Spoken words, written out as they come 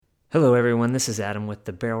Hello, everyone. This is Adam with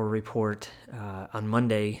the Barrel Report. On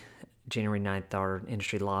Monday, January 9th, our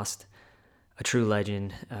industry lost a true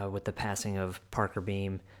legend with the passing of Parker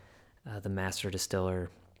Beam, the Master Distiller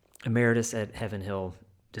Emeritus at Heaven Hill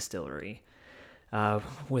Distillery.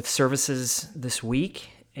 With services this week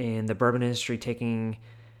and the bourbon industry taking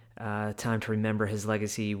time to remember his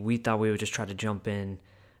legacy, we thought we would just try to jump in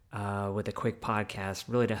with a quick podcast,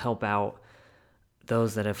 really to help out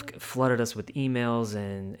those that have flooded us with emails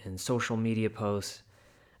and social media posts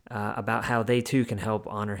about how they too can help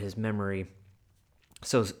honor his memory.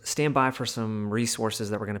 So stand by for some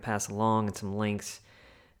resources that we're going to pass along and some links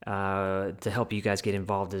to help you guys get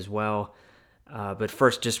involved as well. But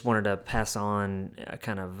first, just wanted to pass on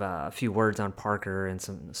a few words on Parker and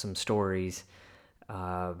some stories.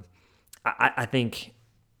 I think,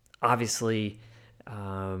 obviously,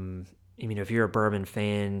 if you're a bourbon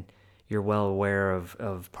fan, you're well aware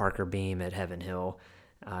of Parker Beam at Heaven Hill.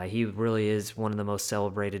 He really is one of the most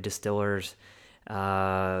celebrated distillers,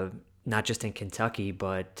 not just in Kentucky,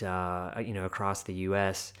 but across the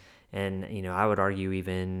U.S. and I would argue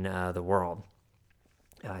even the world.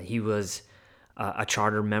 He was a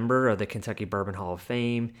charter member of the Kentucky Bourbon Hall of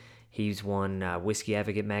Fame. He's won Whiskey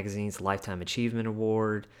Advocate Magazine's Lifetime Achievement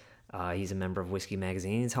Award. He's a member of Whiskey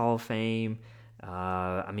Magazine's Hall of Fame. The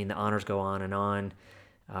honors go on and on.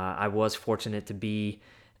 I was fortunate to be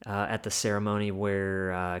at the ceremony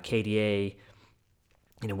where KDA,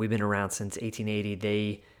 we've been around since 1880.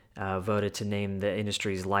 They voted to name the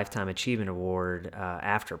industry's Lifetime Achievement Award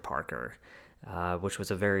after Parker, which was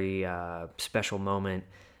a very special moment,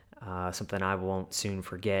 something I won't soon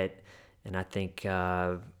forget. And I think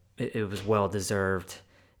it was well deserved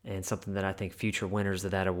and something that I think future winners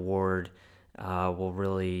of that award will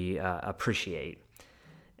really appreciate.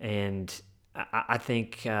 And I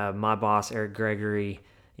think my boss, Eric Gregory,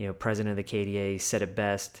 president of the KDA, said it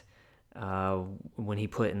best when he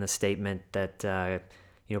put in the statement that,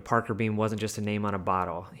 Parker Beam wasn't just a name on a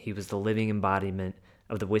bottle. He was the living embodiment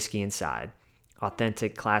of the whiskey inside.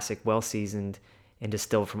 Authentic, classic, well-seasoned, and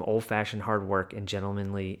distilled from old-fashioned hard work and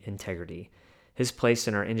gentlemanly integrity. His place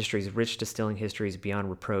in our industry's rich distilling history is beyond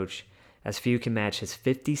reproach, as few can match his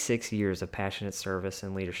 56 years of passionate service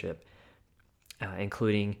and leadership,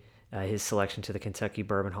 including his selection to the Kentucky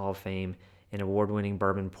Bourbon Hall of Fame, an award-winning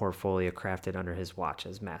bourbon portfolio crafted under his watch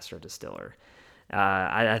as Master Distiller.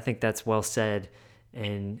 I think that's well said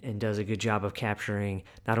and does a good job of capturing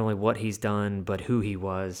not only what he's done, but who he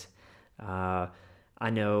was. I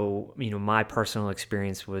know, my personal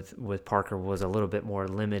experience with Parker was a little bit more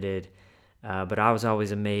limited, but I was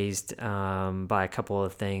always amazed by a couple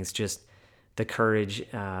of things, just the courage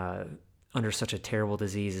under such a terrible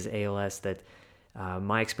disease as ALS that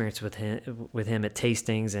my experience with him at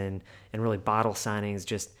tastings and really bottle signings,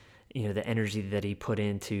 just the energy that he put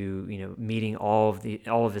into meeting all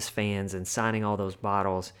of his fans and signing all those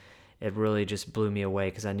bottles, it really just blew me away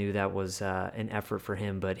because I knew that was an effort for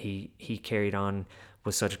him, but he carried on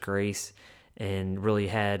with such grace and really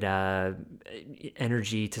had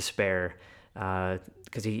energy to spare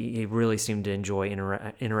because he really seemed to enjoy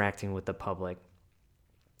interacting with the public.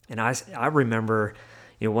 And I remember,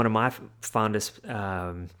 one of my fondest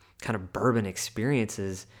kind of bourbon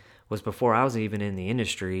experiences was before I was even in the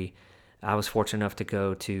industry. I was fortunate enough to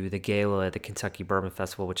go to the gala at the Kentucky Bourbon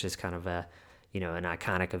Festival, which is kind of an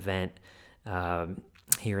iconic event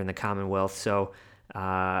here in the Commonwealth. So,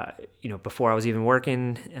 before I was even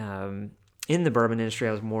working in the bourbon industry,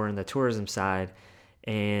 I was more in the tourism side.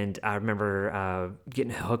 And I remember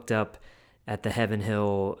getting hooked up at the Heaven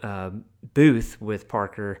Hill booth with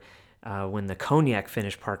Parker when the cognac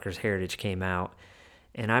finished Parker's Heritage came out.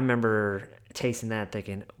 And I remember tasting that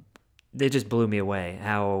thinking, it just blew me away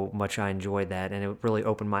how much I enjoyed that. And it really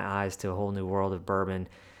opened my eyes to a whole new world of bourbon.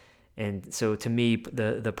 And so to me,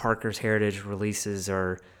 the Parker's Heritage releases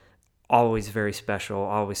are always very special,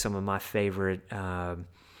 always some of my favorite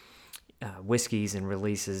whiskeys and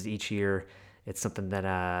releases each year. It's something that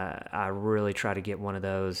I really try to get one of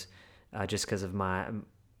those just because of my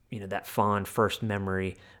that fond first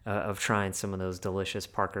memory of trying some of those delicious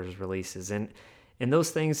Parker's releases. And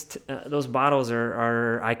those things, those bottles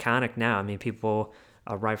are iconic now. I mean, people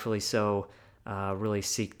rightfully so really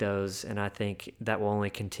seek those, and I think that will only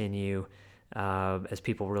continue as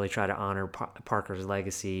people really try to honor Parker's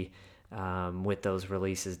legacy with those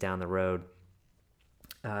releases down the road.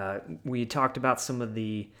 We talked about some of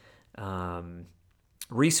the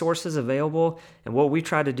resources available, and what we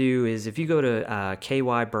try to do is if you go to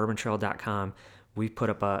kybourbontrail.com, we put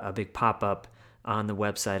up a big pop-up on the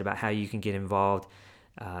website about how you can get involved.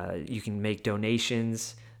 You can make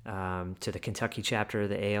donations to the Kentucky chapter of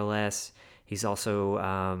the ALS. He's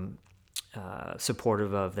also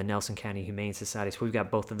supportive of the Nelson County Humane Society. So we've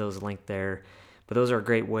got both of those linked there. But those are a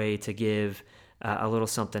great way to give a little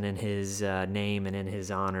something in his name and in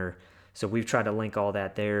his honor. So we've tried to link all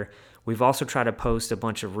that there. We've also tried to post a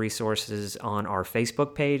bunch of resources on our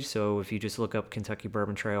Facebook page. So if you just look up Kentucky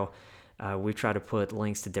Bourbon Trail, we've tried to put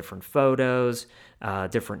links to different photos,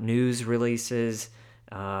 different news releases.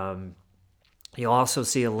 You'll also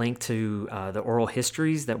see a link to the oral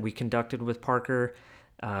histories that we conducted with Parker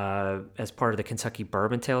as part of the Kentucky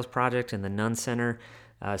Bourbon Tales Project and the Nunn Center.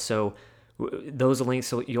 Those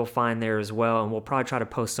links you'll find there as well, and we'll probably try to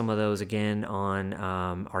post some of those again on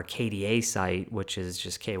our KDA site, which is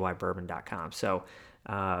just kybourbon.com. So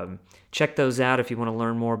check those out if you want to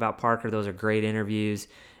learn more about Parker. Those are great interviews.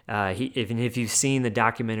 If you've seen the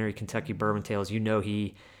documentary Kentucky Bourbon Tales, you know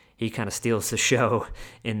he kind of steals the show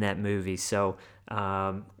in that movie. So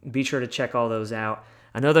be sure to check all those out.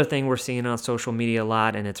 Another thing we're seeing on social media a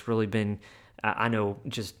lot, and it's really been I know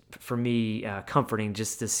just for me, comforting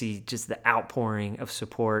just to see just the outpouring of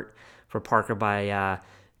support for Parker by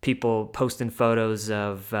people posting photos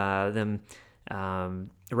of them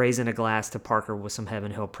raising a glass to Parker with some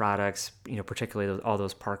Heaven Hill products, particularly all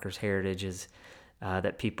those Parker's Heritages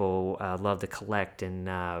that people love to collect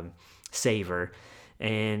and savor.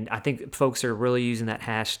 And I think folks are really using that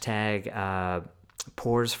hashtag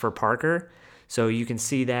Pours for Parker. So you can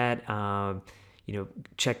see that.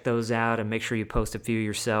 Check those out and make sure you post a few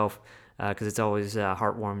yourself because it's always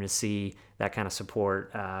heartwarming to see that kind of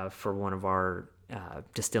support for one of our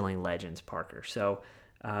distilling legends, Parker. So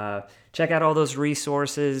check out all those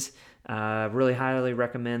resources. Really highly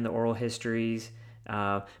recommend the oral histories.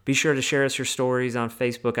 Be sure to share us your stories on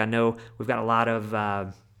Facebook. I know we've got a lot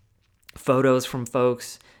of photos from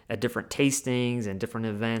folks at different tastings and different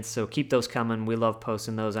events, so keep those coming. We love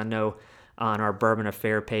posting those. I know on our Bourbon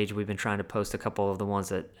Affair page, we've been trying to post a couple of the ones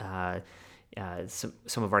that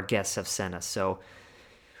some of our guests have sent us. So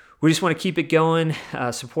we just want to keep it going.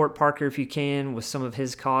 Support Parker if you can with some of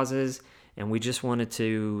his causes. And we just wanted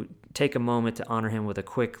to take a moment to honor him with a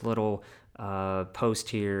quick little post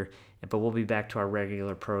here. But we'll be back to our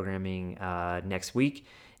regular programming next week.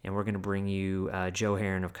 And we're going to bring you Joe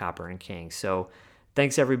Heron of Copper and King. So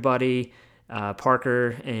thanks, everybody.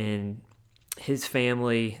 Parker and his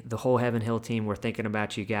family, the whole Heaven Hill team, we're thinking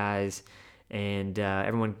about you guys. And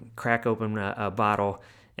everyone crack open a bottle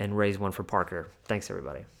and raise one for Parker. Thanks,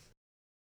 everybody.